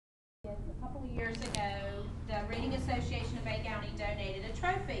couple years ago, the Reading Association of Bay County donated a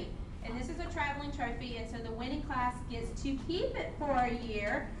trophy. And this is a traveling trophy, and so the winning class gets to keep it for a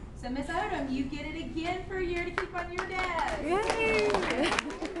year. So Ms. Odom, you get it again for a year to keep on your desk. Yay!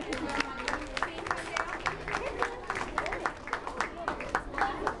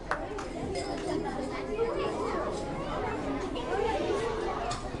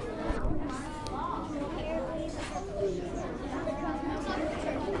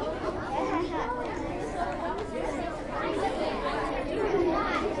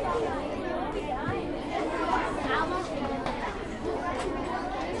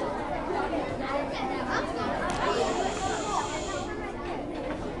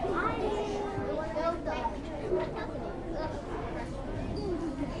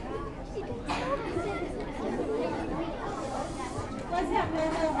 Let's have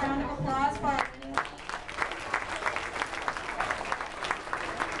one more round of applause for our winning team.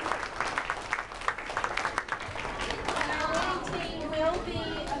 And our winning team will be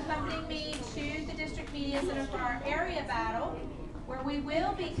accompanying me to the District Media Center for our area battle, where we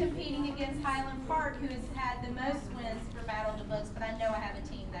will be competing against Highland Park, who has had the most wins for Battle of the Books, but I know I have a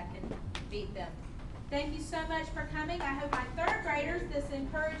team that can beat them. Thank you so much for coming. I hope my third graders, this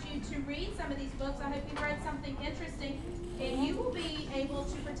encouraged you to read some of these books. I hope you've read something interesting, and you will be able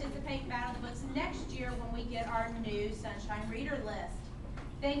to participate in Battle of the Books next year when we get our new Sunshine Reader list.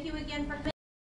 Thank you again for